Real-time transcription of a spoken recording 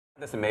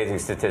This amazing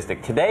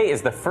statistic. Today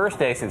is the first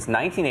day since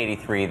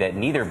 1983 that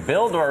neither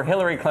Bill nor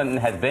Hillary Clinton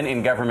has been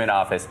in government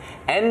office,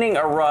 ending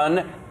a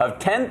run of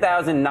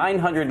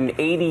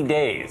 10,980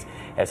 days.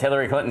 As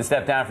Hillary Clinton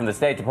stepped down from the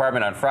State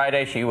Department on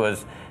Friday, she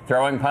was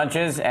throwing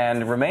punches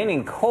and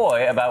remaining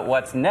coy about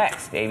what's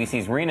next.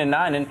 ABC's Reena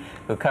Ninan,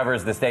 who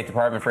covers the State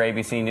Department for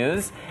ABC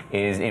News,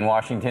 is in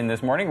Washington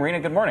this morning.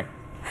 Reena, good morning.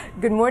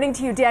 Good morning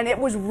to you, Dan. It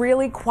was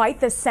really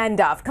quite the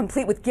send-off,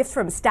 complete with gifts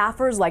from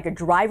staffers like a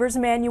driver's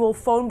manual,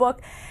 phone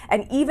book,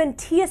 and even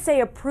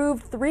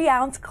TSA-approved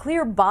 3-ounce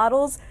clear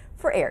bottles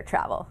for air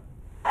travel.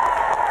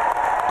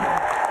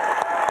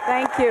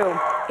 Thank you.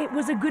 It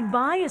was a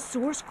goodbye a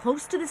source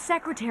close to the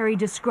secretary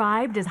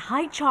described as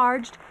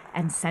high-charged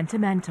and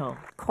sentimental.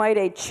 Quite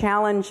a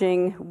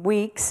challenging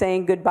week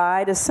saying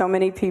goodbye to so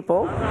many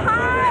people.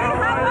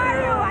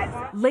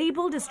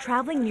 Labeled as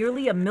traveling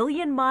nearly 1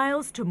 million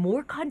miles to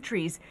more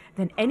countries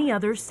than any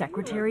other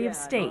Secretary of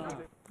State.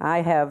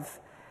 I have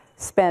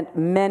spent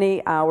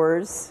many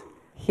hours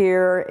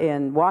here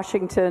in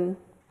Washington,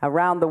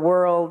 around the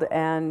world,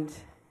 and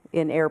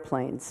in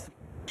airplanes.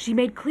 She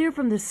made clear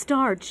from the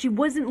start she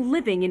wasn't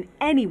living in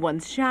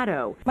anyone's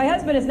shadow. My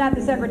husband is not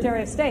the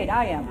Secretary of State,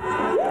 I am.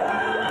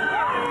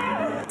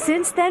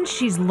 Since then,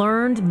 she's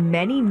learned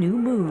many new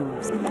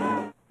moves.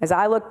 As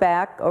I look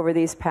back over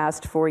these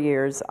past 4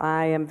 years,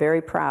 I am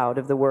very proud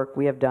of the work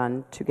we have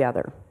done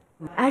together.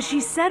 As she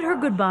said her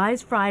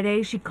goodbyes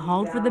Friday, she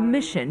called for the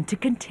mission to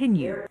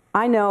continue.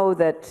 I know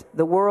that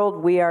the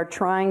world we are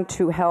trying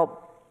to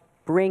help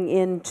bring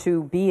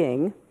into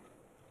being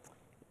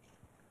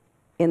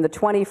in the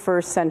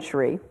 21st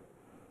century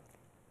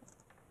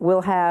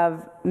will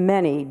have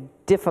many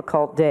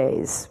difficult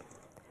days.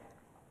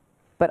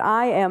 But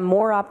I am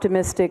more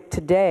optimistic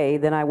today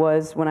than I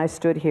was when I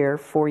stood here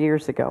 4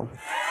 years ago.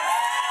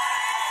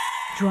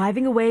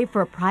 Driving away for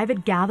a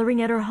private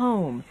gathering at her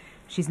home,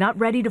 she's not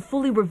ready to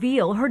fully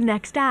reveal her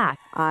next act.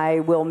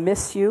 I will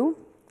miss you.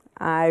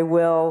 I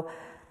will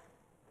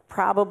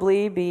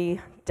probably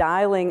be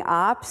dialing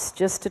ops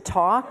just to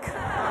talk.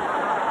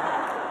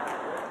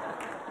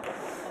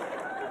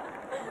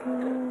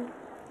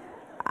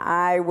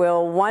 I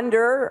will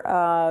wonder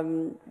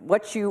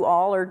what you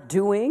all are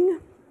doing,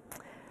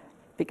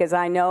 because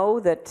I know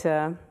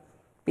that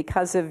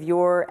because of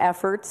your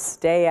efforts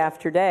day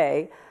after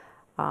day,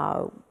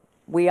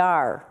 we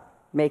are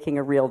making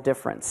a real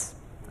difference.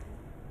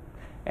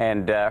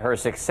 And her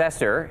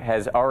successor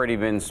has already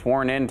been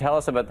sworn in. Tell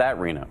us about that,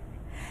 Reena.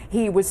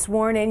 He was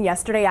sworn in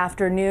yesterday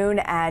afternoon,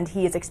 and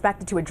he is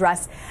expected to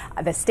address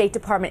the State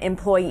Department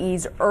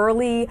employees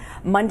early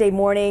Monday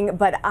morning.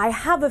 But I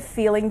have a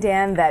feeling,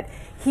 Dan, that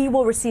he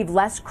will receive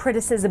less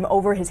criticism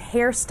over his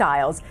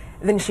hairstyles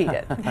than she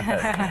did.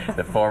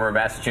 The former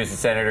Massachusetts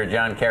Senator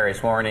John Kerry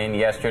sworn in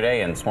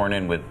yesterday and sworn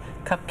in with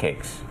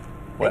cupcakes.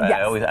 Well,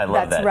 yes, I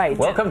love that's that. right.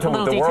 Welcome to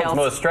the world's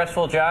most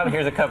stressful job.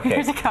 Here's a cupcake.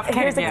 Here's a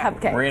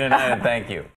cupcake. Reena Ninan, thank you.